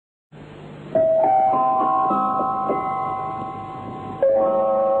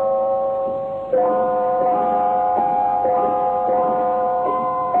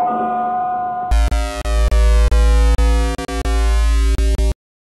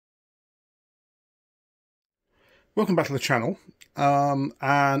Welcome back to the channel, and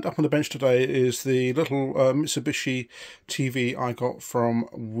up on the bench today is the little Mitsubishi TV I got from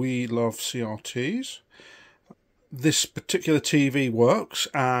WeLoveCRTs. This particular TV works,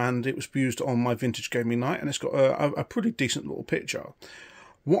 and it was used on my vintage gaming night, and it's got a pretty decent little picture.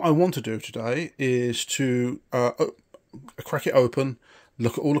 What I want to do today is to crack it open,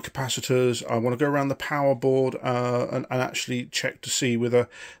 look at all the capacitors. I want to go around the power board and actually check to see whether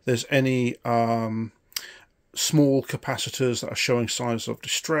there's any small capacitors that are showing signs of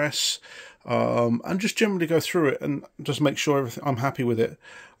distress, and just generally go through it and just make sure I'm happy with it,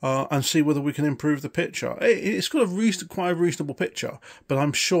 and see whether we can improve the picture. It's got quite a reasonable picture, but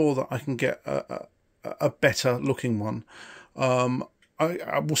I'm sure that I can get a better looking one.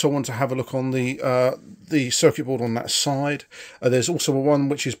 I also want to have a look on the circuit board on that side. There's also one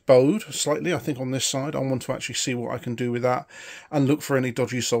which is bowed slightly, I think, on this side. I want to actually see what I can do with that and look for any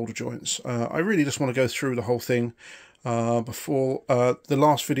dodgy solder joints. I really just want to go through the whole thing before the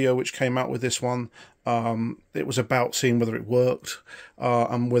last video which came out with this one. It was about seeing whether it worked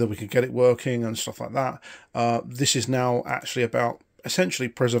and whether we could get it working and stuff like that. This is now actually about essentially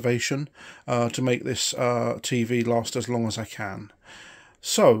preservation, to make this TV last as long as I can.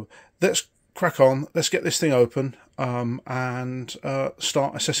 So let's crack on, let's get this thing open, and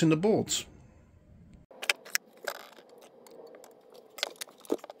start assessing the boards.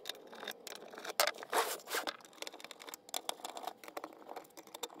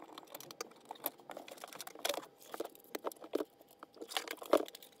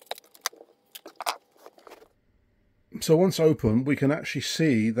 So once open, we can actually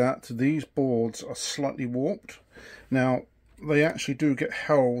see that these boards are slightly warped. Now, they actually do get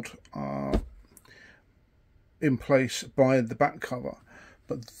held in place by the back cover,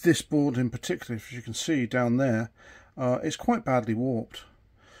 but this board in particular, as you can see down there, is quite badly warped.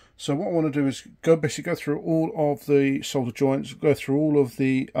 So what I want to do is basically go through all of the solder joints, go through all of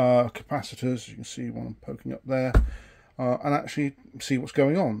the capacitors. You can see one poking up there. And actually see what's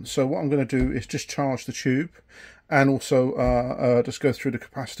going on. So what I'm going to do is just charge the tube, and also just go through the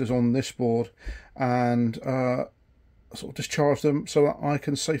capacitors on this board and sort of discharge them so that I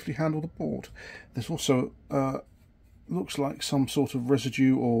can safely handle the board. There's also looks like some sort of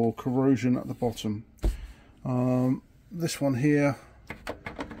residue or corrosion at the bottom. This one here,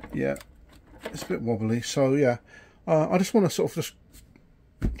 yeah, it's a bit wobbly. So yeah, I just want to sort of just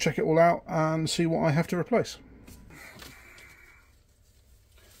check it all out and see what I have to replace.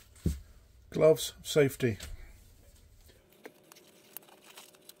 Gloves, safety.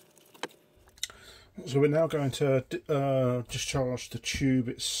 So we're now going to discharge the tube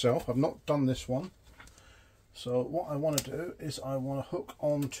itself. I've not done this one. So what I want to do is I want to hook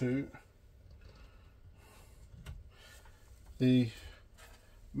onto the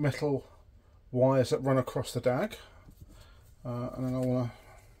metal wires that run across the DAG. And then I want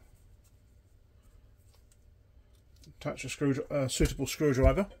to attach a suitable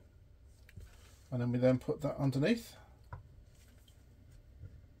screwdriver. And then we then put that underneath.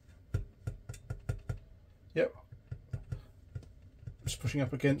 Yep. Just pushing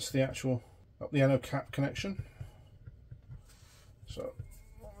up against the actual the anode cap connection. So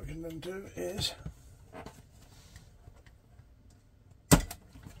what we can then do is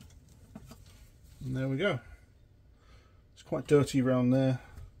and there we go. It's quite dirty around there.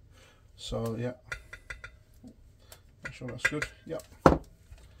 So yeah. Make sure that's good. Yep.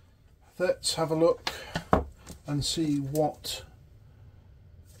 Let's have a look and see what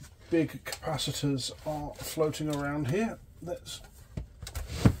big capacitors are floating around here. Let's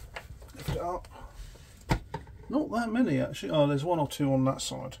lift it up. Not that many actually. Oh, there's one or two on that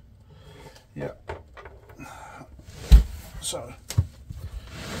side. Yeah. So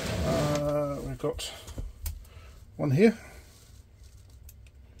we've got one here.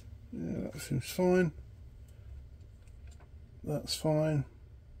 Yeah, that seems fine. That's fine.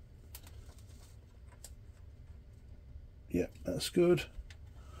 Yeah, that's good.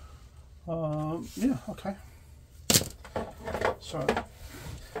 Yeah, okay. So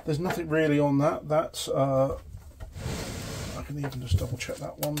there's nothing really on that. That's I can even just double check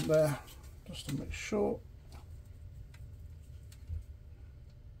that one there just to make sure.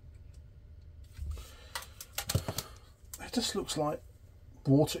 It just looks like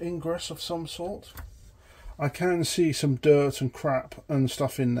water ingress of some sort. I can see some dirt and crap and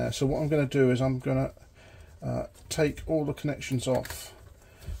stuff in there. So what I'm going to do is I'm going to take all the connections off,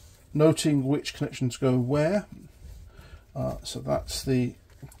 noting which connections go where. So that's the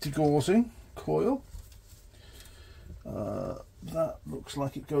degaussing coil. That looks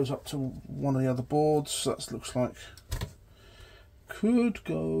like it goes up to one of the other boards. That looks like could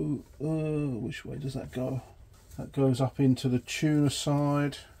go, which way does that go? That goes up into the tuner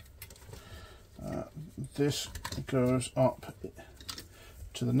side. This goes up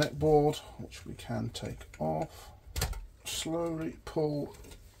to the neck board, which we can take off. Slowly pull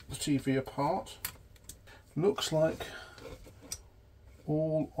the TV apart. Looks like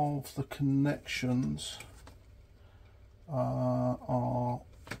all of the connections are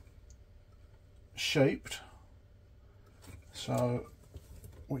shaped, so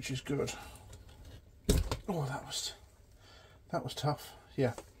which is good. Oh, that was tough.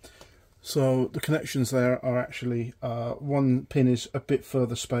 Yeah. So the connections there are actually one pin is a bit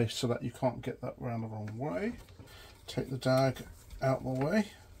further spaced so that you can't get that round the wrong way. Take the DAG out of the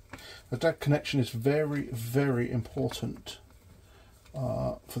way. The DAG connection is very, very important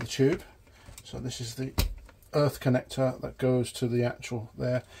for the tube. So this is the earth connector that goes to the actual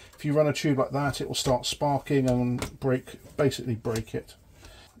there. If you run a tube like that, it will start sparking and basically break it.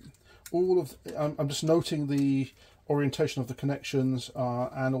 I'm just noting the orientation of the connections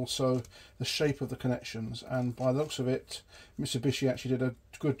and also the shape of the connections, and by the looks of it, Mitsubishi actually did a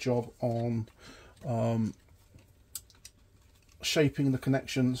good job on shaping the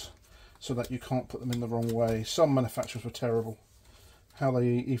connections so that you can't put them in the wrong way. Some manufacturers were terrible. How they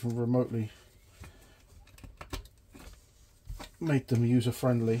even remotely made them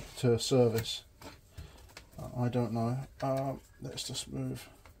user-friendly to service, I don't know. Let's just move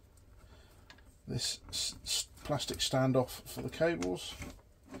this plastic standoff for the cables.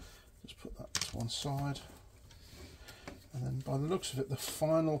 Just put that to one side, and then by the looks of it, the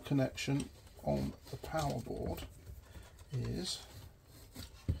final connection on the power board is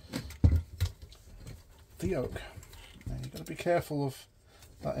the yoke. Now you've got to be careful of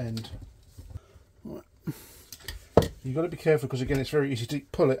that end. Right. You've got to be careful because again it's very easy to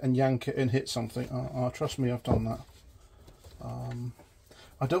pull it and yank it and hit something. Trust me, I've done that.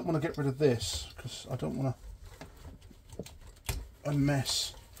 I don't want to get rid of this because I don't want a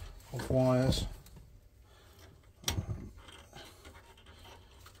mess of wires.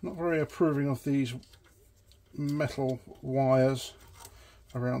 Not very approving of these metal wires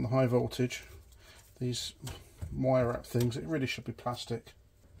around the high voltage. These wire wrap things, it really should be plastic.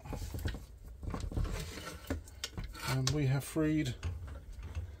 And we have freed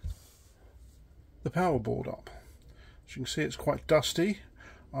the power board up. As you can see, it's quite dusty.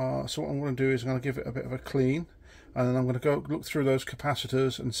 So what I'm going to do is I'm going to give it a bit of a clean, and then I'm going to go look through those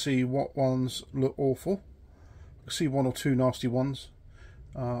capacitors and see what ones look awful. I see one or two nasty ones.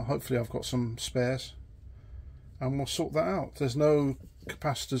 Hopefully I've got some spares, and we'll sort that out. There's no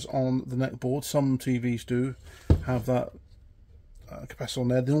capacitors on the neck board. Some TVs do have that capacitor on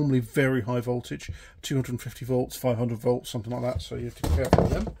there. They're normally very high voltage, 250 volts, 500 volts, something like that, so you have to be careful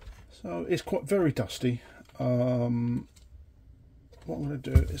with them. So it's quite very dusty. What I'm going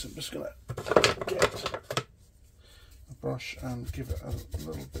to do is I'm just going to get a brush and give it a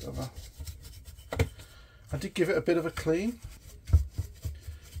little bit of a... I did give it a bit of a clean.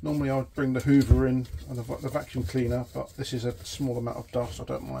 Normally I would bring the Hoover in and the vacuum cleaner, but this is a small amount of dust, I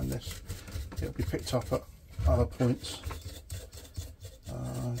don't mind this. It'll be picked up at other points.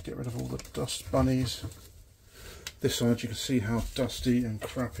 Get rid of all the dust bunnies. This side you can see how dusty and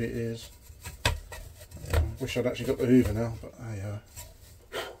crappy it is. Wish I'd actually got the Hoover now, but I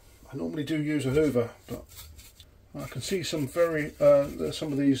normally do use a Hoover, but I can see some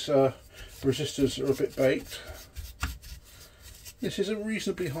some of these resistors are a bit baked. This is a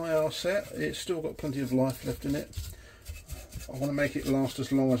reasonably high R set. It's still got plenty of life left in it. I want to make it last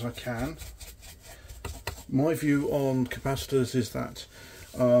as long as I can. My view on capacitors is that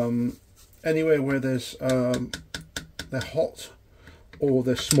anywhere where there's they're hot or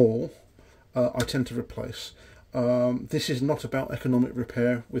they're small, I tend to replace. This is not about economic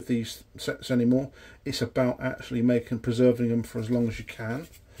repair with these sets anymore. It's about actually preserving them for as long as you can.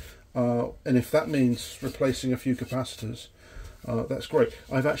 And if that means replacing a few capacitors, that's great.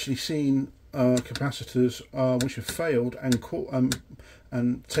 I've actually seen capacitors which have failed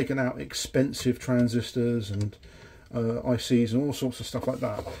and taken out expensive transistors and ICs and all sorts of stuff like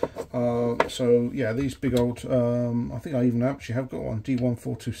that. So yeah, these big old, I think I even actually have got one,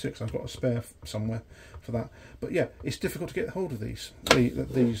 D1426, I've got a spare somewhere for that. But yeah, it's difficult to get hold of these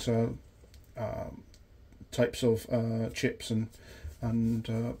types of chips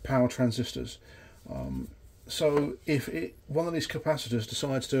and power transistors. So if one of these capacitors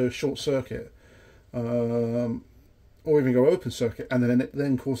decides to short circuit, or even go open circuit, and then it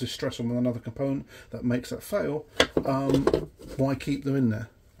then causes stress on another component that makes that fail, why keep them in there?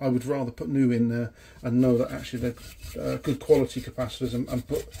 I would rather put new in there and know that actually they're good quality capacitors and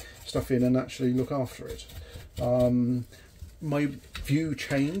put stuff in and actually look after it. My view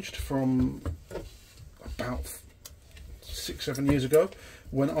changed from about 6-7 years ago,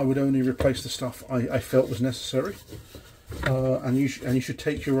 when I would only replace the stuff I felt was necessary. And you should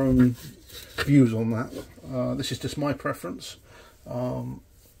take your own views on that. This is just my preference.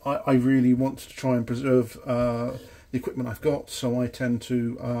 I really want to try and preserve the equipment I've got, so I tend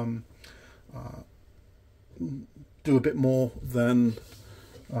to do a bit more than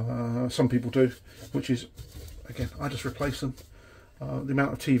some people do, which is, again, I just replace them. The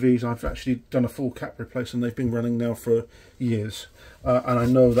amount of TVs I've actually done a full cap replace, and they've been running now for years, and I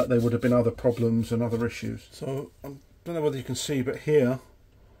know that there would have been other problems and other issues. So I don't know whether you can see, but here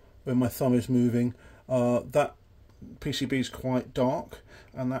where my thumb is moving, that PCB is quite dark,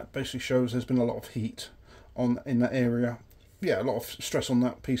 and that basically shows there's been a lot of heat in that area. Yeah, a lot of stress on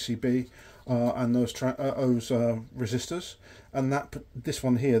that PCB and those resistors, and this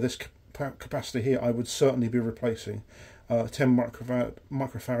one here, this capacitor here, I would certainly be replacing. 10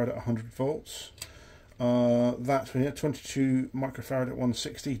 microfarad at 100 volts. That here, 22 microfarad at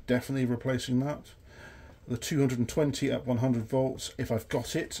 160, definitely replacing that. The 220 at 100 volts, if I've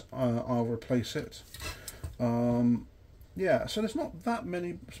got it, I'll replace it. Yeah, so there's not that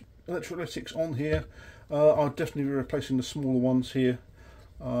many electrolytics on here. I'll definitely be replacing the smaller ones here.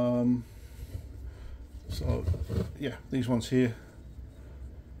 So yeah, these ones here.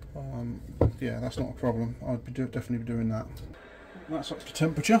 Yeah, that's not a problem. I'd be definitely be doing that. That's up to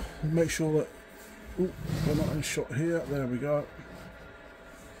temperature. Make sure that we're not in shot here. There we go.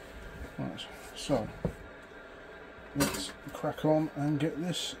 Right, so let's crack on and get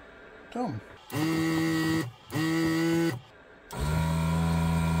this done.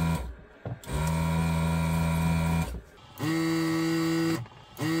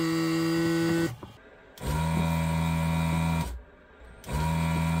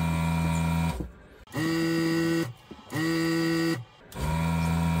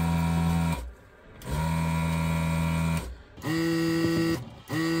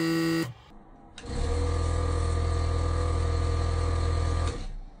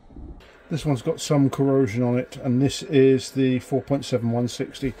 This one's got some corrosion on it, and this is the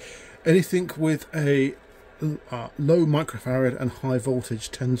 4.7160. Anything with a low microfarad and high voltage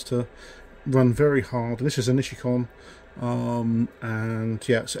tends to run very hard. This is a Nishikon, and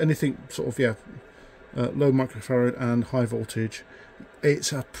yeah, so anything sort of, yeah, low microfarad and high voltage,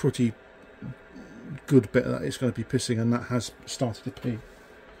 it's a pretty good bit that it's going to be pissing, and that has started to pee.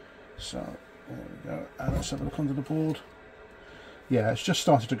 So there we go, and let's have a look under the board. Yeah, it's just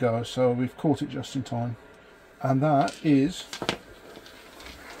started to go, so we've caught it just in time. And that is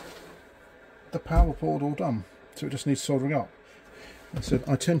the power board all done. So it just needs soldering up. I said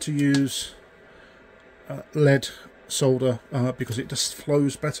I tend to use lead solder because it just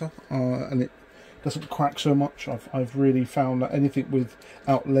flows better and it doesn't crack so much. I've really found that anything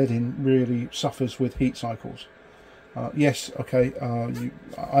without lead in really suffers with heat cycles. Yes, okay,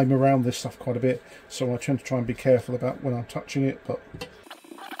 I'm around this stuff quite a bit, so I tend to try and be careful about when I'm touching it, but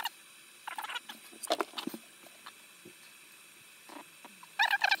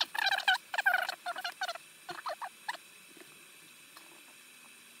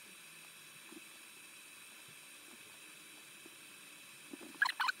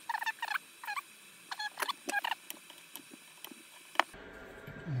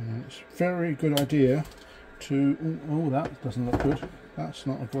it's a very good idea to, oh, that doesn't look good, that's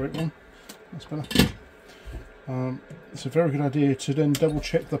not a great one, that's better. It's a very good idea to then double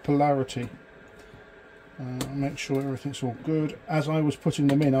check the polarity, make sure everything's all good. As I was putting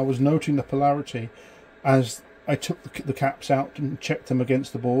them in, I was noting the polarity as I took the caps out and checked them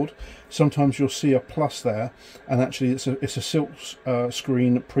against the board. Sometimes you'll see a plus there, and actually it's a silk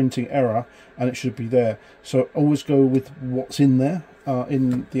screen printing error, and it should be there. So always go with what's in there,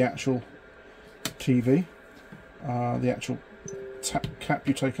 in the actual TV. The actual cap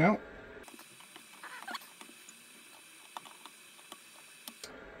you take out,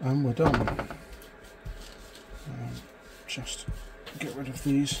 and we're done. Just get rid of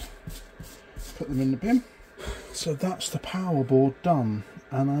these, put them in the bin. So that's the power board done,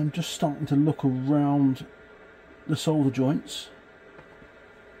 and I'm just starting to look around the solder joints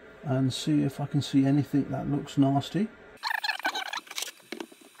and see if I can see anything that looks nasty.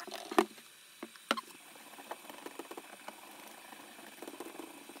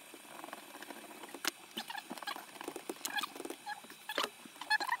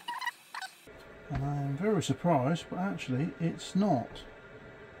 And I'm very surprised, but actually it's not.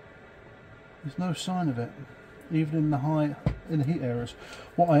 There's no sign of it, even in the heat areas.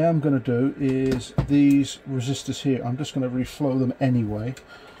 What I am going to do is these resistors here, I'm just going to reflow them anyway.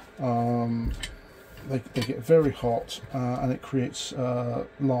 They get very hot and it creates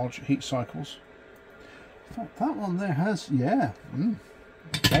large heat cycles. In fact, that one there has, yeah.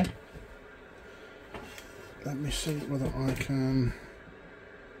 Okay. Let me see whether I can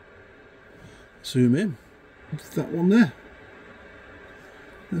zoom in. That one there.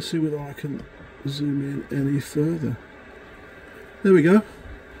 Let's see whether I can zoom in any further. There we go.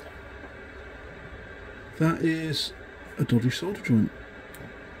 That is a dodgy solder joint.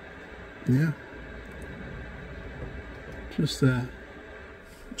 Yeah. Just there.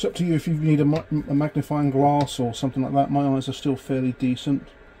 It's up to you if you need a magnifying glass or something like that. My eyes are still fairly decent.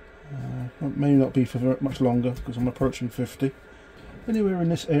 May not be for very much longer because I'm approaching 50. Anywhere in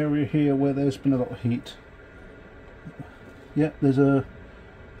this area here where there's been a lot of heat. Yeah, there's a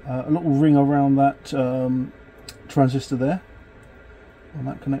little ring around that transistor there on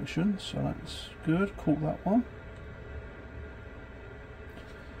that connection, so that's good. Caught that one.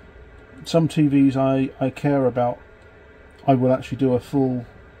 Some TVs I care about, I will actually do a full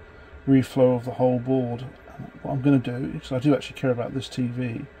reflow of the whole board. What I'm going to do, because I do actually care about this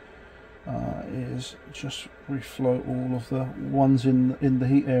TV, is just reflow all of the ones in the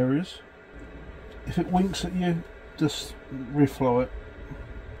heat areas. If it winks at you, just reflow it.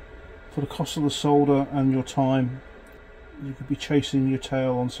 For the cost of the solder and your time, you could be chasing your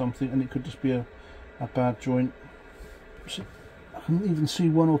tail on something and it could just be a bad joint. So I can even see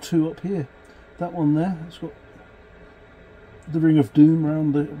one or two up here. That one there, it's got the ring of doom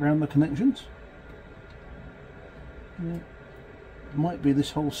around the connections. Yeah. Might be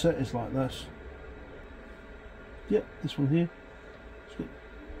this whole set is like this. Yep, this one here. It's got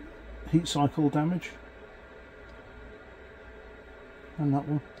heat cycle damage. And that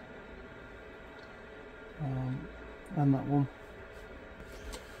one. And that one.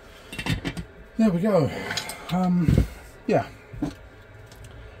 There we go. Yeah.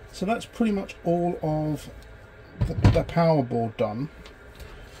 So that's pretty much all of the power board done.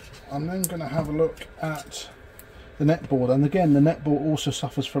 I'm then going to have a look at the net board, and again the net board also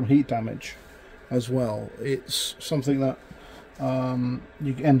suffers from heat damage as well. It's something that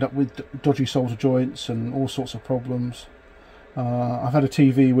you end up with dodgy solder joints and all sorts of problems. I've had a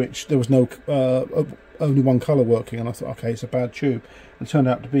TV which there was no only one colour working, and I thought, okay, it's a bad tube. It turned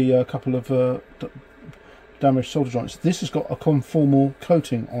out to be a couple of damaged solder joints. This has got a conformal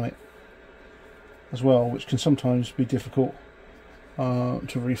coating on it as well, which can sometimes be difficult to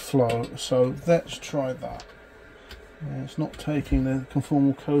reflow. So let's try that. Yeah, it's not taking the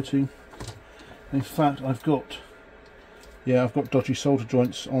conformal coating. In fact, I've got dodgy solder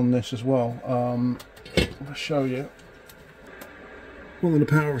joints on this as well. I'll show you. One of the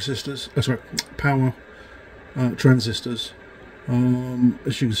power resistors, power transistors.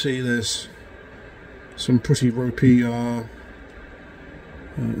 As you can see, there's some pretty ropey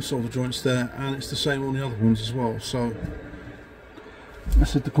solder joints there, and it's the same on the other ones as well. So I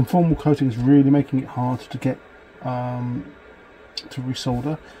said the conformal coating is really making it hard to get to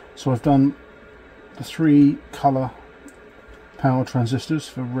resolder. So I've done the 3 colour power transistors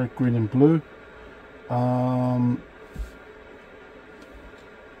for red, green and blue. I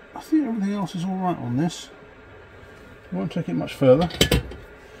think everything else is alright on this. I won't take it much further.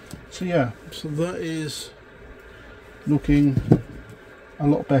 So yeah, so that is looking a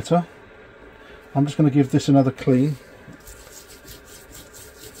lot better. I'm just going to give this another clean.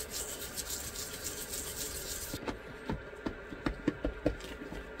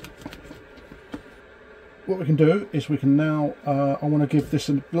 What we can do is we can now, I want to give this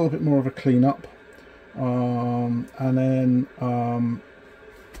a little bit more of a clean up, and then I'm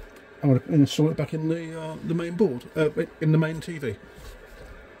going to install it back in the main board, in the main TV.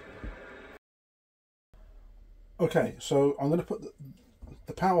 Okay, so I'm going to put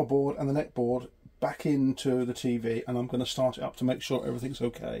the power board and the net board back into the TV, and I'm going to start it up to make sure everything's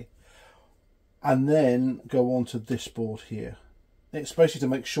okay, and then go on to this board here. It's basically to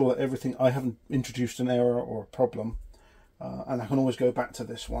make sure that everything, I haven't introduced an error or a problem, and I can always go back to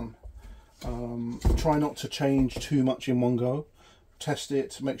this one. Try not to change too much in one go. Test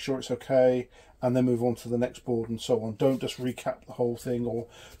it, make sure it's okay, and then move on to the next board and so on. Don't just recap the whole thing or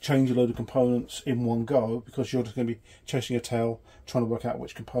change a load of components in one go, because you're just going to be chasing your tail trying to work out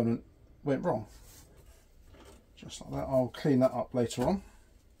which component went wrong. Just like that. I'll clean that up later on.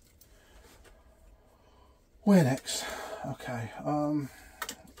 Where next? Okay,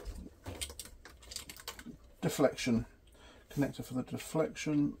 deflection connector for the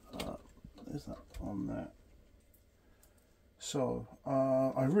deflection. Is that on there? So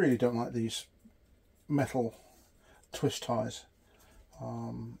I really don't like these metal twist ties.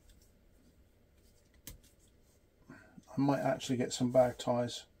 I might actually get some bag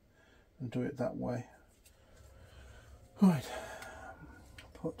ties and do it that way. Right,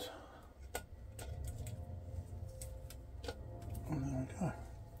 put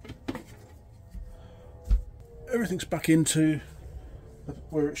Everything's back into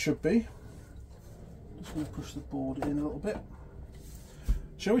where it should be. Just going to push the board in a little bit.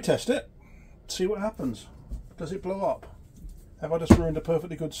 Shall we test it? See what happens. Does it blow up? Have I just ruined a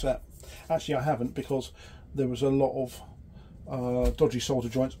perfectly good set? Actually, I haven't, because there was a lot of dodgy solder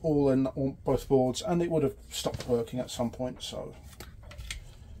joints all in on both boards, and it would have stopped working at some point. So,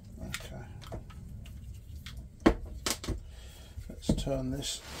 okay, let's turn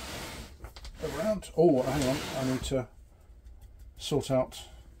this around. Oh, hang on, I need to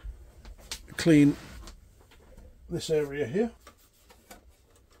clean this area here.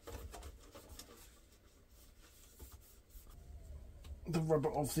 The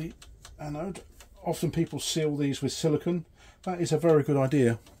rubber of the anode. Often people seal these with silicone. That is a very good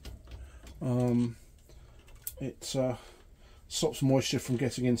idea. It stops moisture from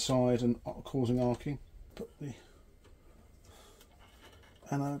getting inside and causing arcing. Put the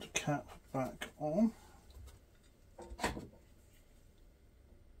anode cap back on.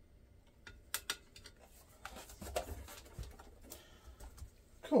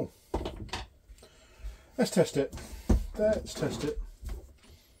 Cool. Let's test it. Let's test it.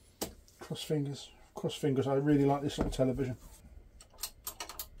 Cross fingers. Cross fingers. I really like this little television.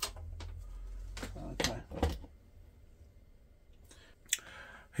 Okay.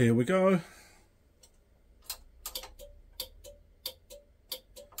 Here we go.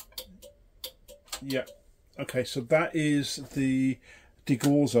 Yeah. Okay, so that is the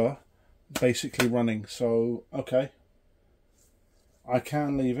degausser basically running. So, okay. I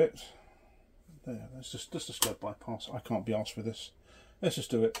can leave it. There, let's just go bypass. I can't be arsed with this. Let's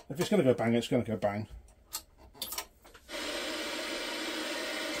just do it. If it's going to go bang, it's going to go bang.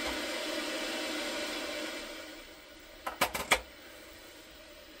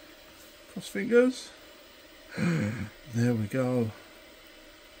 Cross fingers. There we go.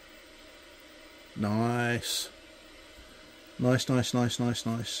 Nice. Nice, nice, nice, nice,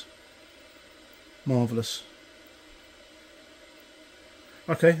 nice. Marvellous.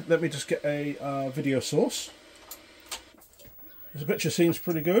 Okay, let me just get a video source. This picture seems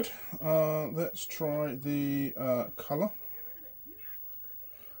pretty good. Let's try the colour.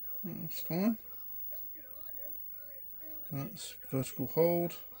 That's fine. That's vertical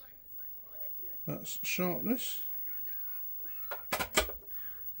hold. That's sharpness.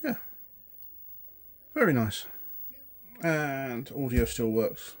 Yeah. Very nice. And audio still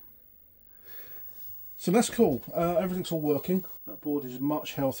works. So that's cool. Everything's all working. That board is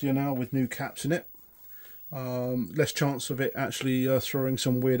much healthier now with new caps in it. Less chance of it actually throwing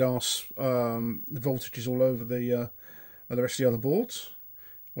some weird ass voltages all over the rest of the other boards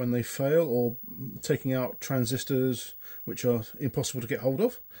when they fail, or taking out transistors which are impossible to get hold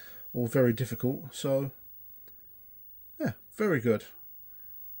of or very difficult. So yeah, very good.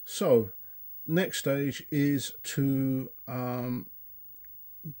 So next stage is to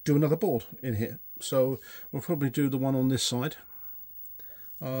do another board in here. So we'll probably do the one on this side.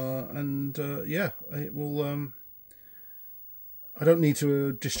 Yeah, it will. I don't need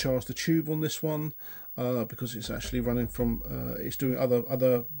to discharge the tube on this one because it's actually running from. It's doing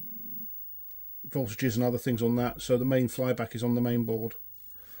other voltages and other things on that. So the main flyback is on the main board.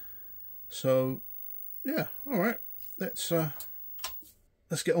 So yeah, all right. Let's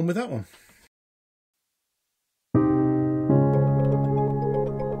get on with that one.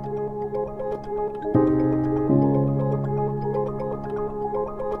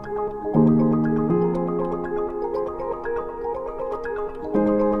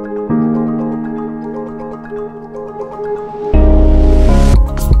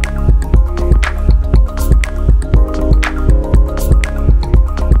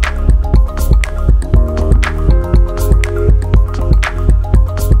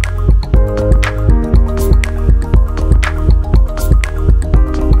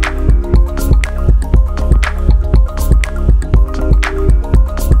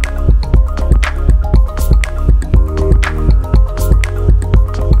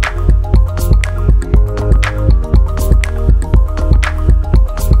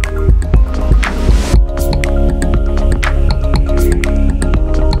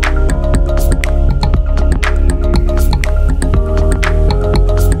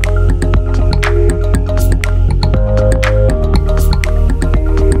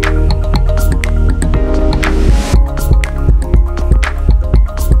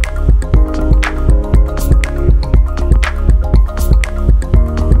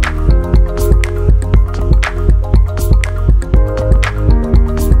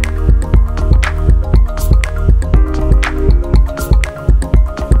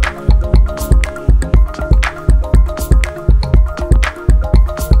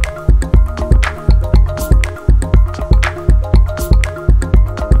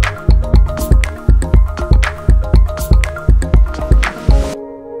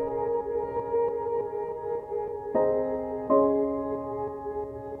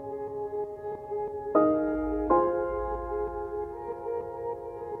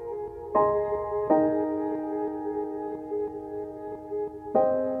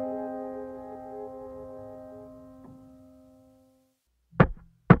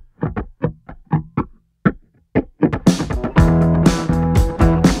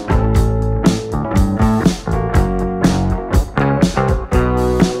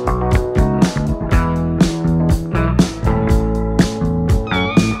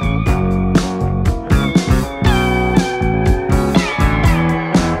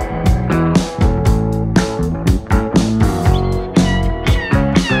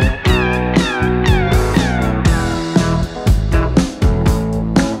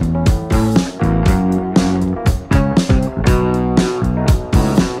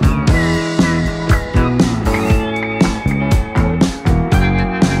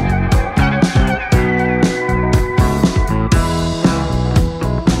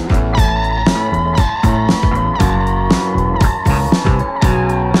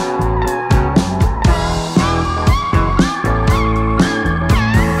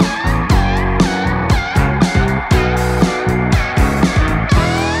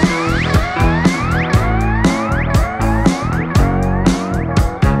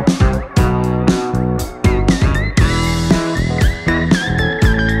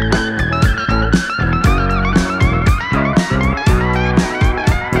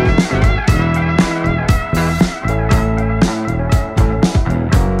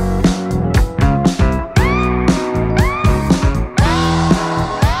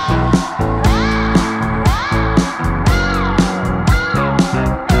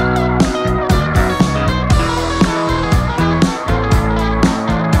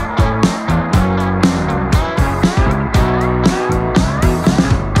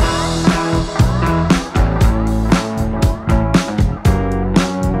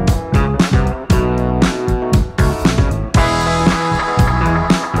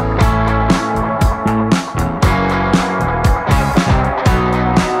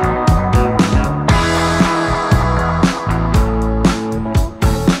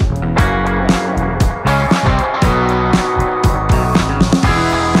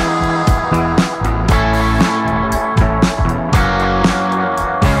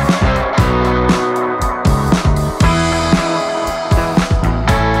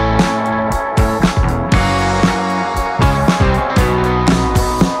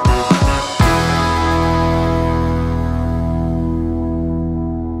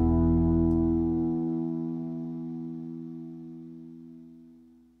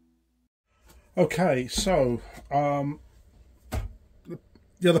 Okay, so the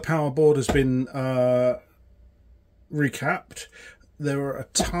other power board has been recapped. There are a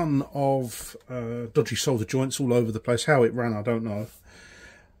ton of dodgy solder joints all over the place. How it ran, I don't know.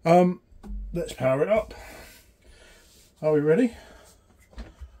 Let's power it up. Are we ready?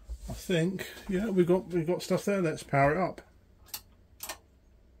 I think, yeah, we've got stuff there. Let's power it up.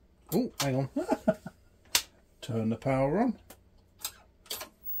 Oh, hang on. Turn the power on.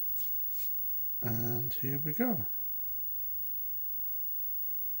 And here we go.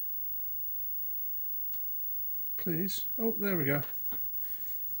 Please. Oh, there we go.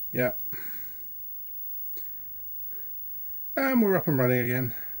 Yeah. And we're up and running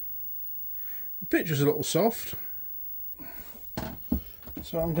again. The picture's a little soft.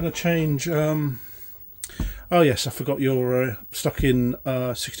 So I'm going to change... oh yes, I forgot you're stuck in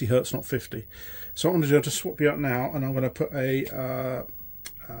 60 Hertz, not 50. So what I'm going to do is just swap you out now, and I'm going to put a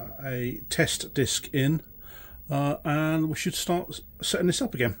test disc in, and we should start setting this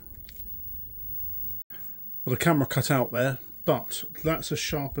up again. Well, the camera cut out there, but that's as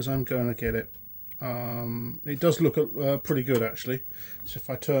sharp as I'm going to get it. It does look pretty good actually. So if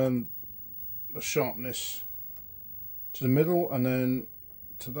I turn the sharpness to the middle and then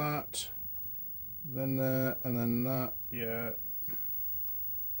to that, then there, and then that, yeah.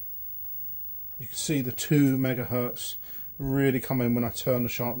 You can see the 2 megahertz really come in when I turn the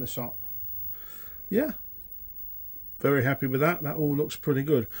sharpness up. Yeah, very happy with that. That all looks pretty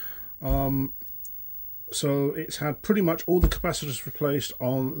good. So it's had pretty much all the capacitors replaced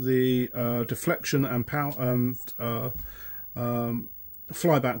on the deflection and power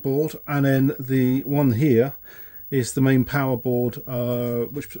flyback board, and then the one here is the main power board,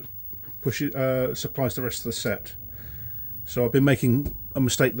 which supplies the rest of the set. So I've been making a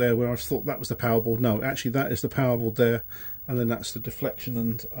mistake there where I thought that was the power board. No, actually that is the power board there, and then that's the deflection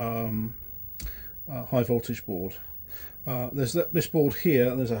and high voltage board. There's this board here,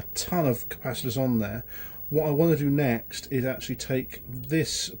 and there's a ton of capacitors on there. What I want to do next is actually take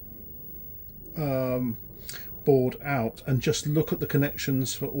this board out and just look at the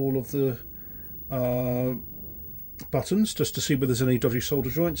connections for all of the buttons, just to see whether there's any dodgy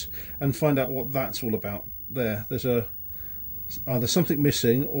solder joints, and find out what that's all about. There's either something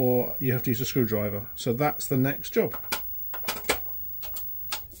missing or you have to use a screwdriver. So that's the next job.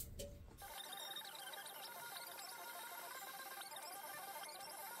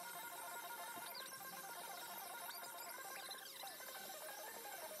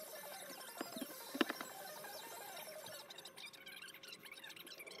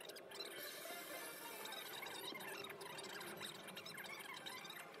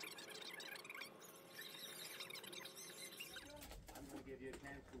 Give you a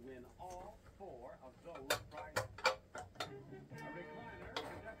chance to win all 4 of those prizes. A recliner, a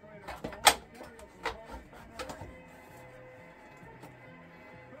decorator phone, stereo controller, and a ring.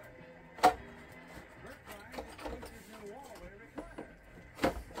 First prize is Choice's new wall-away recliner.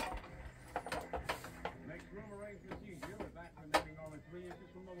 Makes room arrangement easier with back remaining only 3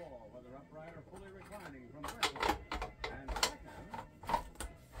 inches from the wall, whether upright or fully reclining from vertical. And second,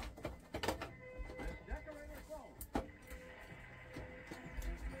 this decorator phone.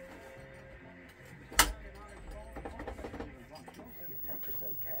 10%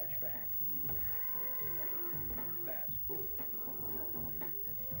 cash back. That's cool.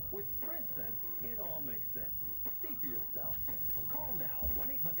 With Sprint Sense, it all makes sense. See for yourself. Call now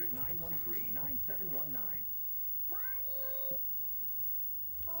 1-800-913-9719. Mommy!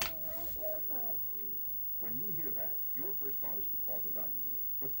 Mommy, my ear hurts. When you hear that, your first thought is to call the doctor.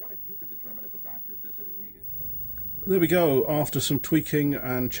 But what if you could determine if a doctor's visit is needed? There we go. After some tweaking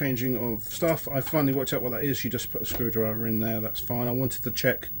and changing of stuff, I finally worked out what that is. You just put a screwdriver in there, that's fine. I wanted to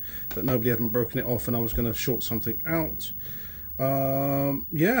check that nobody hadn't broken it off and I was going to short something out.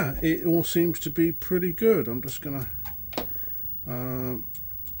 Yeah, it all seems to be pretty good. I'm just going to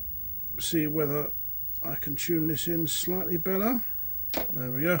see whether I can tune this in slightly better.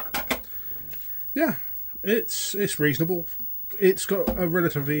 There we go. Yeah, it's reasonable. It's got a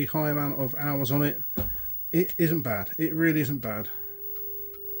relatively high amount of hours on it. It isn't bad. It really isn't bad.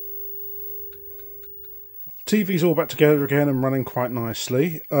 TV's all back together again and running quite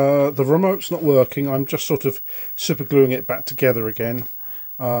nicely. The remote's not working. I'm just sort of super gluing it back together again.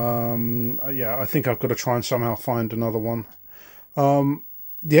 Yeah, I think I've got to try and somehow find another one.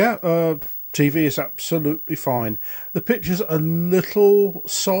 Yeah, TV is absolutely fine. The picture's a little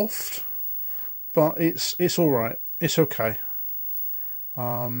soft, but it's all right. It's okay.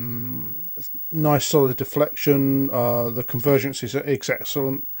 Nice solid deflection. The convergence is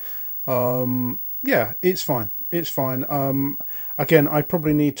excellent. Yeah, it's fine. It's fine. Again, I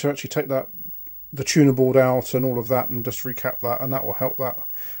probably need to actually take that the tuner board out and all of that, and just recap that, and that will help that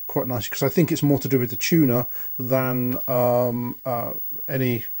quite nicely, because I think it's more to do with the tuner than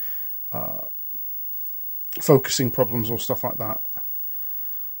any focusing problems or stuff like that.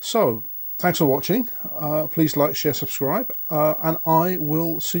 So thanks for watching. Please like, share, subscribe, and I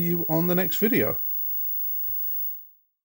will see you on the next video.